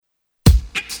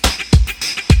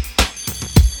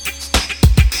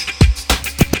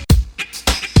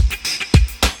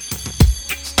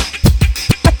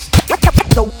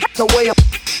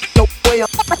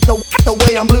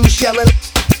shelling.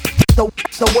 The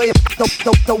way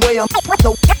I'm blue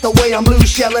shelling. The way I'm blue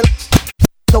shelling.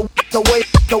 The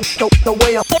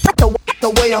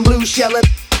way I'm blue shelling.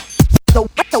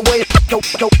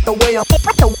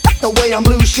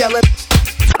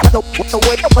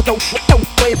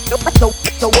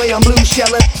 The way I'm blue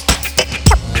shelling.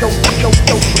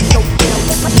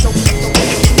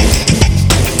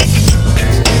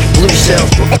 Blue shell,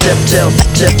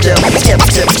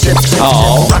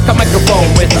 oh, rock a microphone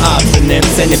with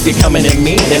obstinance, and if you're coming at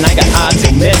me, then I got odds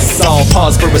you miss. I'll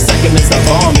pause for a second as I'm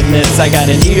bombing this. I got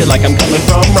an ear like I'm coming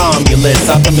from Romulus,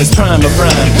 Optimus Prime of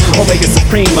rhyme, Omega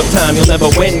Supreme of time. You'll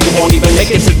never win, you won't even make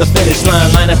it to the finish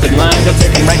line. Line after line, you'll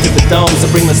take them right to the dome. So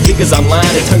bring the speakers online,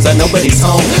 it turns out nobody's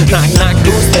home. Knock, knock,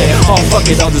 who's there? Oh, fuck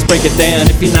it, I'll just break it down.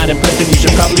 If you're not impressed, then you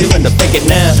should probably learn to fake it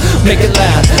now. Make it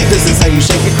loud, this is how you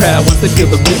shake a crowd. Once they feel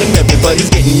the rhythm, everybody's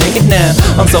getting naked now.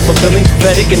 I'm self-fulfilling,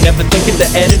 prophetic, and never thinking to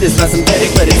edit. It's not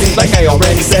synthetic, but it seems like I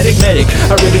already said it. Medic,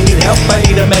 I really need help, I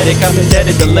need a medic. I'm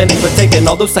indebted to Lenny for taking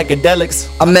all those psychedelics.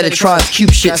 I'm Metatron's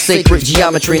cube shit, sacred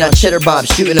geometry, not cheddar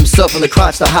bob. Shooting himself in the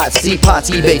crotch, the hot seat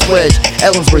pots, eBay wedge.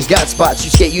 Ellensburg's got spots,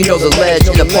 you skate, you know the ledge.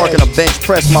 In the park on a bench,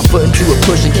 press my foot into a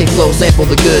push and kick low, sample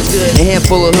the goods. A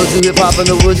handful of hoods who hip-hop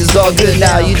in the woods is all good.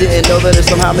 Now you didn't know that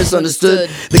it's somehow misunderstood.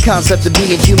 The concept of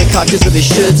being human, conscious of his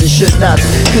shoulds and should nots,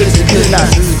 coulds and could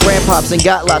nots. This is grandpops and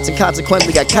got lots, and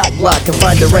consequently got cock blocked,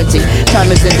 confined to renting.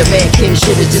 Time is in demand, king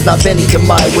shit is just not bending to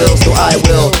my will. So I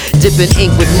will dip in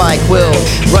ink with my quill,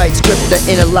 write script that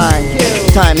inner line.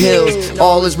 Time heals,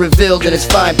 all is revealed in its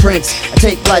fine prints. I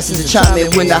take license to chime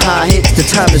in when the high hits. The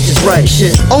time is just right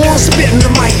shit. On spitting the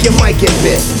mic, you might get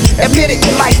bit. Admit it,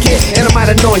 you like it, and I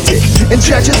might anoint it. And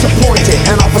judges appointed,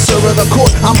 an officer of the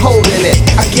court, I'm holding it.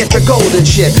 I get the golden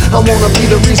shit. I wanna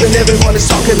be the reason everyone is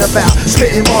talking about.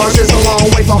 Spitting bars is a long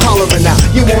way from hollering out.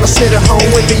 You wanna sit at home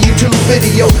with the YouTube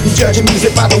video, judging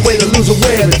music by the way the loser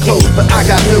wear the clothes. But I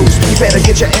got news, you better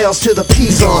get your L's to the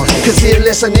P's on. Cause here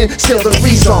listening, still the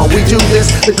reason we do this.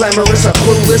 The glamorous are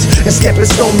clueless, and stepping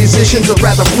stone musicians are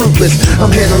rather fruitless. I'm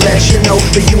here to let you know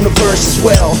the universe is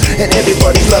well, and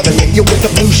everybody's loving it. You're with the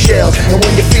blue shells, and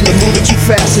when you feel it moving too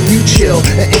fast and you chill.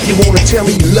 And if you wanna tell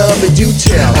me you love it, you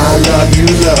tell. I love you,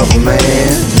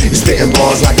 man. You're spitting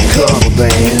bars like a cover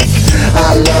band.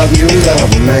 I love you,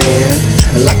 man,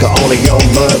 like only your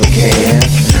mother can.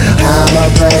 I'm a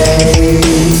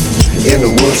babe in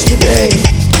the woods today.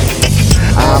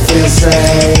 I feel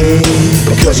safe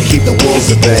because you keep the wolves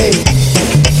at bay.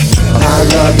 I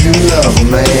love you,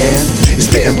 man. You're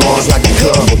spitting bars like a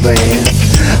cover band.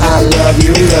 I love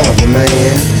you,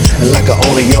 man, like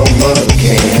only your mother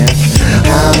can.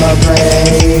 I'm a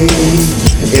babe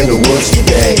in the woods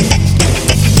today.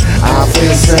 I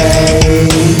feel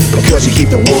safe because you keep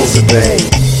the wolves at bay.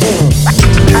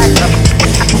 I love it.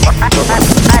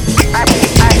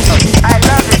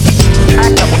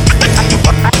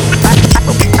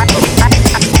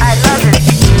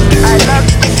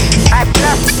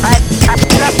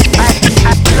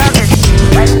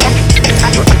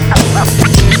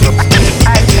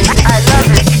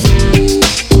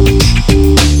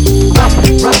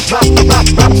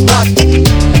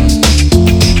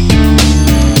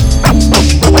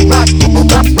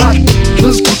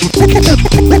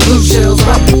 Blue shells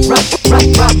rock, blue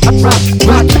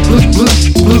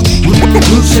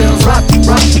shells rock,